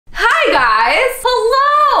guys!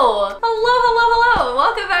 Hello! Hello!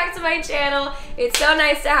 Welcome back to my channel. It's so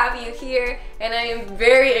nice to have you here, and I am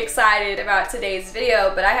very excited about today's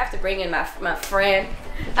video, but I have to bring in my friend.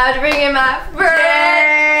 I have to bring in my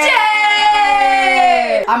friend,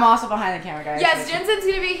 JADE! I'm also behind the camera, guys. Yes, Jenssen's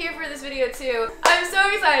gonna be here for this video too. I'm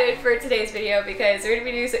so excited for today's video because we're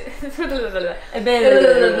gonna be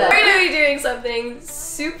doing something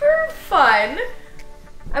super fun.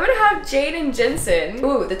 I'm gonna have Jade and Jentzen,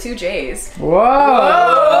 ooh, the two J's.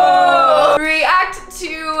 Whoa! React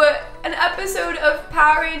to an episode of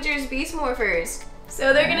Power Rangers Beast Morphers.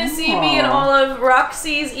 So they're gonna see me in all of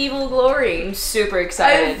Roxy's evil glory. I'm super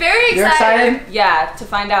excited. I'm very excited. You're excited? Yeah, to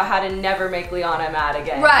find out how to never make Liana mad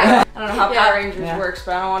again. Right. I don't know how Power Rangers works,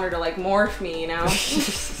 but I don't want her to like morph me, you know?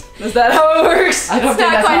 Is that how it works? I don't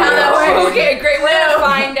think not that's quite how that works. Okay, great. We're gonna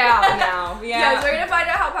find out now. Yeah, so we're gonna find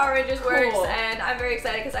out how Power Rangers works, and I'm very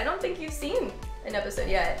excited because I don't think you've seen an episode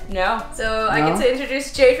yet. No. So I get to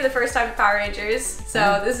introduce Jade for the first time to Power Rangers.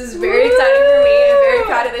 So this is very exciting for me. I'm very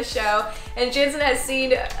proud of this show. And Jentzen has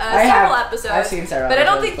seen several episodes. I've seen several but I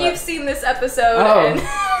don't episodes, think you've seen this episode. Oh.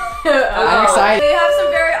 I'm excited. They have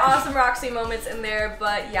some very awesome Roxy moments in there,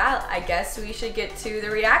 but yeah, I guess we should get to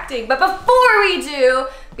the reacting. But before we do,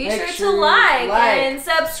 be sure to like and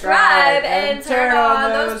subscribe and turn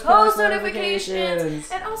on those post notifications.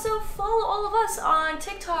 And also follow all of us on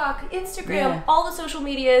TikTok, Instagram, all the social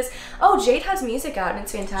medias. Oh, Jade has music out and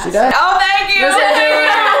it's fantastic. She does? Oh, thank you! Listen to it.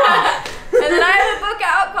 And then I have a book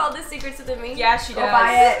out called The Secrets of the Me. Yeah, she does. Go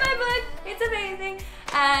buy it. This is my book. It's amazing.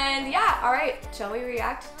 And yeah, all right. Shall we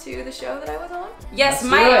react to the show that I was on? Yes,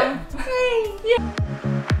 ma'am. Hey. Yeah.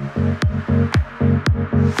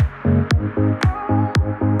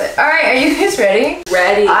 All right, are you guys ready?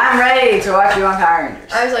 Ready. I'm ready to watch you on Power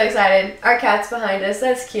Rangers. I'm so excited. Our cat's behind us.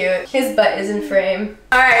 That's cute. His butt is in frame.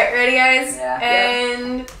 All right, ready, guys? Yeah.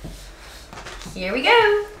 And here we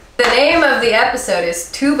go. The name of the episode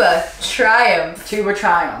is Tuba Triumph. Tuba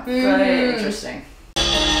Triumph. Good. Interesting.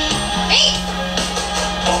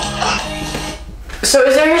 So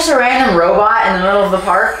is there just a random robot in the middle of the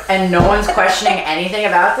park and no one's questioning anything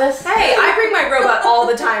about this? Hey, I bring my robot all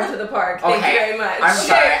the time to the park. Thank you very much. I'm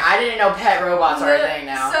sorry, I didn't know pet robots are a thing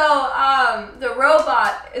now. So, the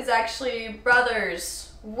robot is actually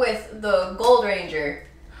brothers with the Gold Ranger.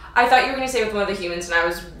 I thought you were gonna say with one of the humans, and I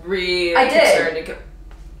was really I did. concerned.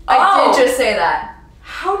 I did just say that.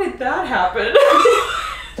 How did that happen?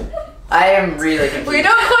 I am really confused. We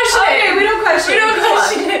don't question it. Okay, we don't question it. We don't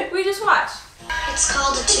question it. We just watch. It's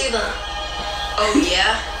called a tuba. Oh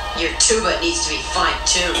yeah? Your tuba needs to be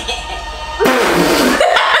fine-tuned.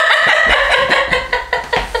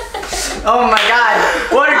 Oh my god.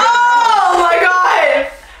 What a Oh my god!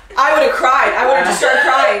 I would have cried. I would have just started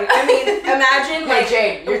crying. I mean, imagine Hey like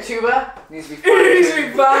Jade, your tuba needs to be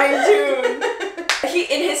fine-tuned.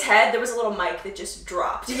 In his head, there was a little mic that just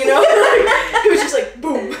dropped, you know? It was just like,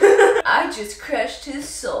 boom. I just crushed his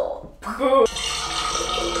soul. Boom.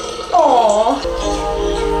 Aww. Oh,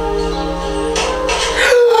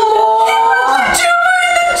 he put the tuba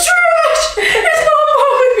in the trash! His mom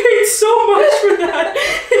probably paid so much for that.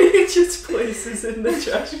 And he just places in the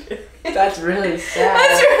trash can. That's really sad.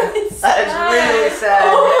 That's really sad. That's really sad.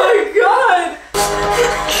 Oh my god!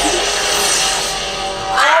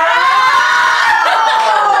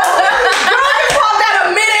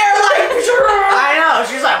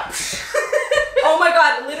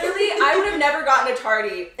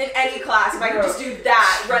 Tardy in any class if I could just do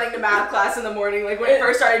that running to math class in the morning like when it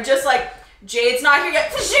first started, just like Jade's not here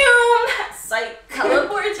yet. Psych.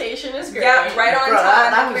 Teleportation is great. Yeah, right on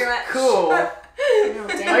time. That was cool. Are you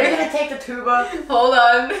gonna take the tuba? Hold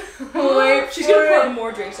on. Wait. She's gonna pour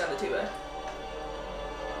more drinks on the tuba.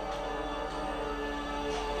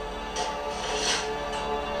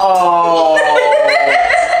 Oh.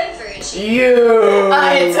 You.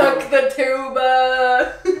 I took the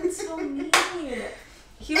tuba. That's so mean.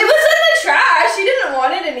 It was in the trash. He didn't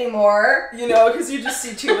want it anymore. You know, because you just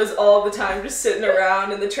see tubas all the time just sitting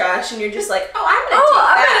around in the trash and you're just like, oh, I'm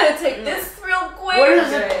gonna take this real quick. What is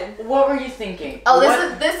it? What were you thinking? Oh,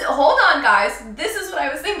 this. Hold on, guys. This is what I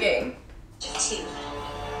was thinking.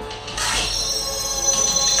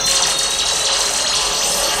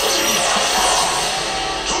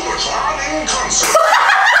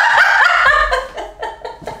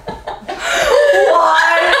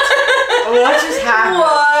 What just happened?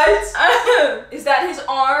 What? Is that his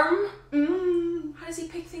arm? How does he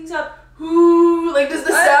pick things up? Ooh, Like, does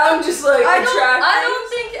the sound just like attract? I don't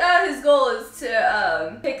think his goal is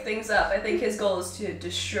to pick things up. I think his goal is to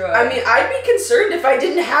destroy. I mean, I'd be concerned if I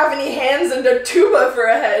didn't have any hands and a tuba for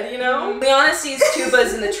a head, you know? Liana sees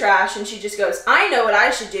tubas in the trash and she just goes, I know what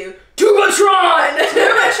I should do. Tubatron!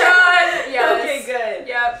 Tubatron! Yes. Okay, good.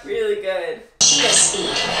 Yep, really good. Cheetah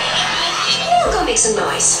speed. We'll go make some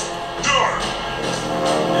noise. Where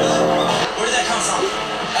did that come from? I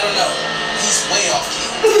don't know. He's way off key.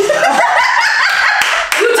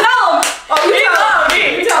 You tell him! Oh, you tell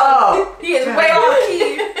him! You tell him! He is way off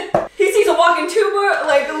key. He sees a walking tuba,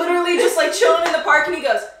 like literally just like chilling in the park, and he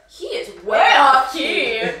goes, he is way off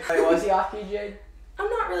key. Wait, was he off key, Jade? I'm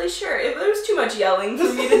not really sure. If there was too much yelling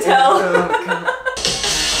for me to tell.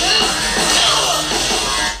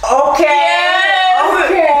 Okay. Yes.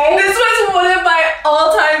 Okay. This was one of my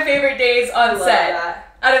all-time favorite days on Love set. that.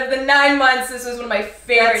 Out of the 9 months, this was one of my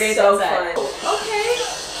favorite days so on set. fun. Okay.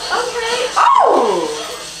 Okay. Oh.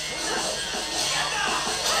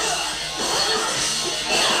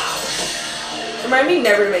 Remind me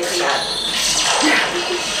never making that.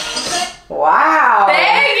 Wow.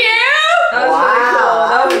 Thank you! That was really cool.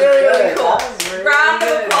 That was really, really cool. That was really Round of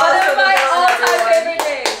good. applause One for of my the all-time everyone. favorite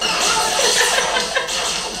days.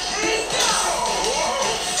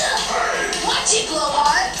 Watch it,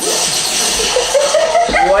 blowhard.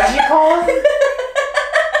 What'd you call him?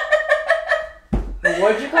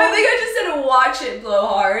 What'd you call I him? think I just said watch it blow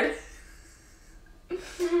hard.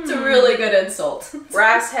 It's a really good insult.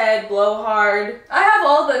 Brass head, blow hard. I have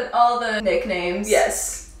all the nicknames.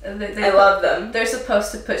 Yes. They I love them. They're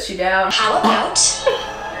supposed to put you down. How about a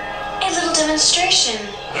little demonstration?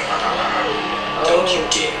 Don't you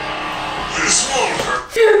dare. This won't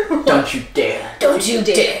hurt. Don't you dare. Don't you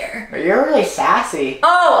dare. You're really sassy.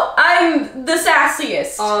 Oh, I'm the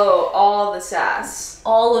sassiest. Oh, all the sass.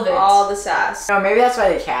 All of it. All the sass. No, maybe that's why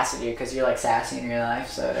they casted you, because you're like sassy in real life.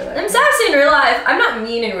 So they're like, I'm sassy in real life. I'm not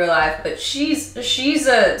mean in real life, but she's a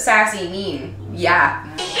sassy mean. Yeah.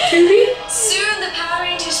 Soon the Power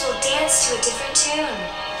Rangers will dance to a different tune.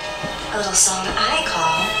 A little song I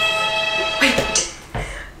call.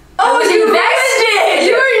 Oh, you messed it!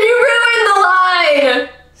 You ruined the line.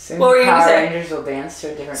 Soon What were you Power gonna say? Rangers will dance to a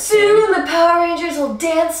different tune. Soon the Power Rangers will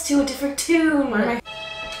dance to a different tune.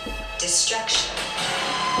 Destruction.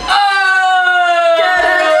 Oh!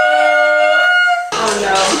 Oh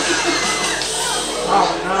no. Oh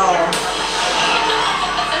no.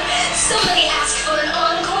 Somebody asked for an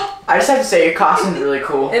encore. I just have to say, your costume's really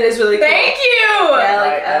cool. It is really cool. Thank you. Yeah, I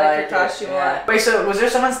like it. your costume a lot. Wait, so was there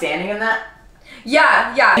someone standing in that?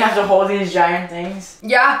 Yeah. You have to hold these giant things?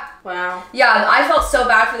 Yeah. Wow. Yeah, I felt so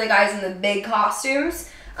bad for the guys in the big costumes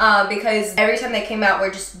because every time they came out,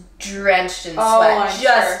 we're just drenched in sweat. I'm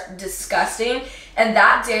just disgusting. And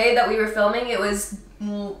that day that we were filming, it was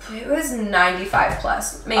 95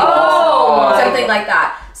 plus, maybe. Oh, something like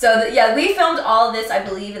that. So yeah, we filmed all of this, I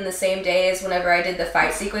believe, in the same day as whenever I did the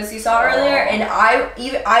fight sequence you saw earlier, and I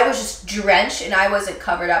was just drenched, and I wasn't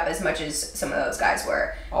covered up as much as some of those guys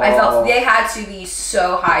were. I felt they had to be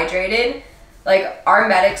so hydrated. Like our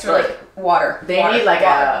medics were like water. They water, need like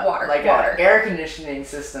water, an air conditioning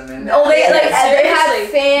system in there. Oh, they Seriously. had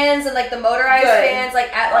fans and like the motorized Good. fans,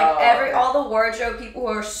 like at like all the wardrobe people who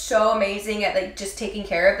are so amazing at like just taking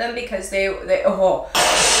care of them because they oh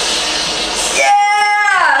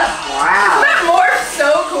yeah. Wow. Isn't that morph so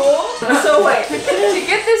cool? So wait, to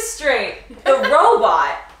get this straight, the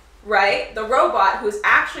robot, right? The robot who's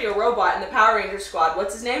actually a robot in the Power Rangers squad,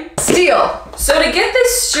 what's his name? Steel. So to get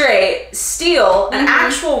this straight, Steel, an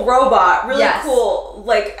actual robot, really Yes. cool,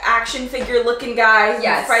 like action figure looking guy who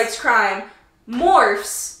Yes. fights crime,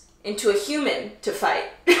 morphs into a human to fight.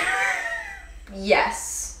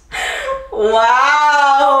 Yes.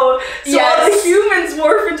 Wow! So all the Yes. humans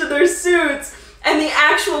morph into their suits, and the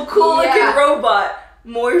actual cool looking Yeah. robot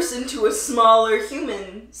morphs into a smaller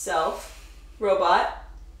human self robot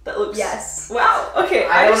that looks. Yes. Wow. Okay.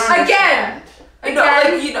 I don't understand. Again. No,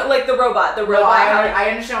 like like the robot. The No, robot. I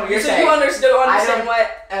understand what you're so saying. you don't understand I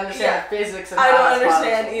what? understand the physics of I how don't it's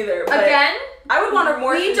understand possible. either. But Again, I would want to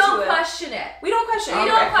morph we into don't it. question it. We don't question it. We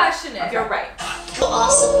don't question it. You're right.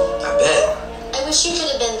 Awesome. I bet. I wish you could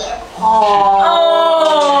have been there.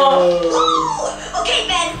 Oh. Okay,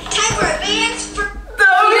 Ben. Time for a dance for. He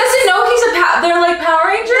doesn't know he's they're like Power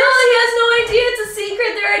Rangers? No, he has no idea. It's a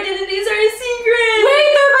secret. Their identities are a secret. Wait,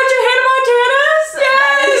 they're a bunch of Hannah Montanas? Yes!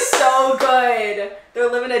 That is so good. They're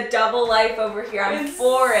living a double life over here. I'm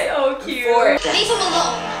for it. So cute. I'm for it. Leave him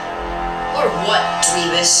alone. Or what,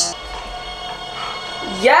 Dweebus?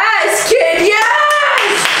 Yes, kid,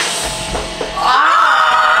 yes!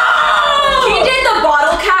 Oh! He did the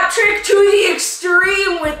bottle cap trick to the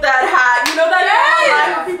extreme with that hat. You know that?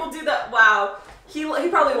 He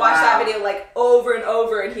probably watched that video like over and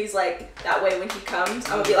over, and he's like, that way when he comes,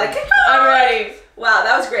 I'm gonna be like, I'm ready. Wow,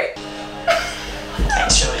 that was great.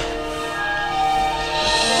 Thanks, Joey.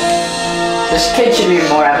 This kid should be in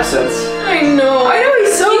more episodes. I know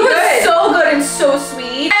he's so good. He was so good and so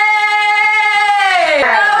sweet. Hey!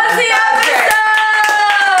 That was the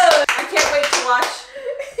episode! I can't wait to watch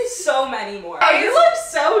so many more. Oh, you look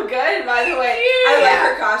so good, by the way. I like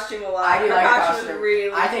her costume a lot. I do her like her costume. costume.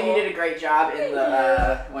 Really I think you did a great job in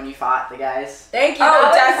the when you fought the guys. Thank you.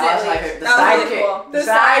 Oh, That was definitely. The That was sidekick. really cool. The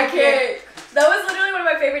sidekick. That was literally one of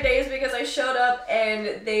my favorite days because I showed up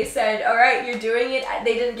and they said, all right, you're doing it.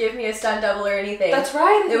 They didn't give me a stunt double or anything. That's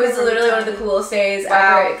right. It was literally one of the coolest days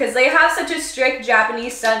ever because they have such a strict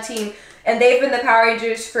Japanese stunt team and they've been the Power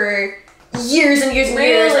Rangers for years and years and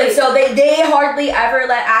years, and so they hardly ever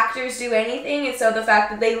let actors do anything, and so the fact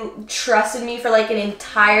that they trusted me for like an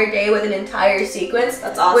entire day with an entire sequence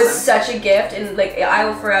was such a gift, and like I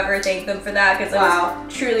will forever thank them for that because it was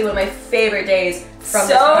truly one of my favorite days from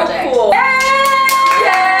this project. Cool.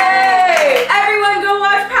 Yay! Everyone go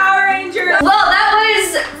watch Power Rangers! Well, that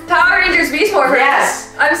was Power Rangers Beast Morphers.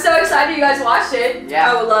 Yes. I'm so excited you guys watched it. Yeah.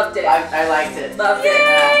 I loved it. I liked it. Loved Yay!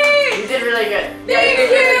 it. You did really good. Thank you!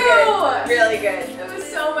 Really good. It was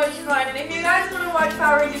so much fun, and if you guys want to watch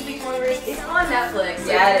Power Rangers Beast Morphers, it's on Netflix.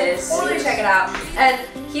 Yeah, it is. Totally check it out. And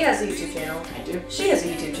he has a YouTube channel. I do. She has a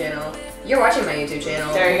YouTube channel. You're watching my YouTube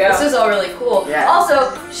channel. There you go. This is all really cool. Yeah.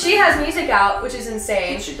 Also, she has music out, which is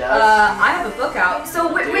insane. She does. I have a book out.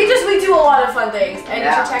 So we do a lot of fun things, and you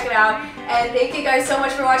Yeah. should check it out. And thank you guys so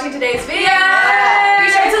much for watching today's video. Yay!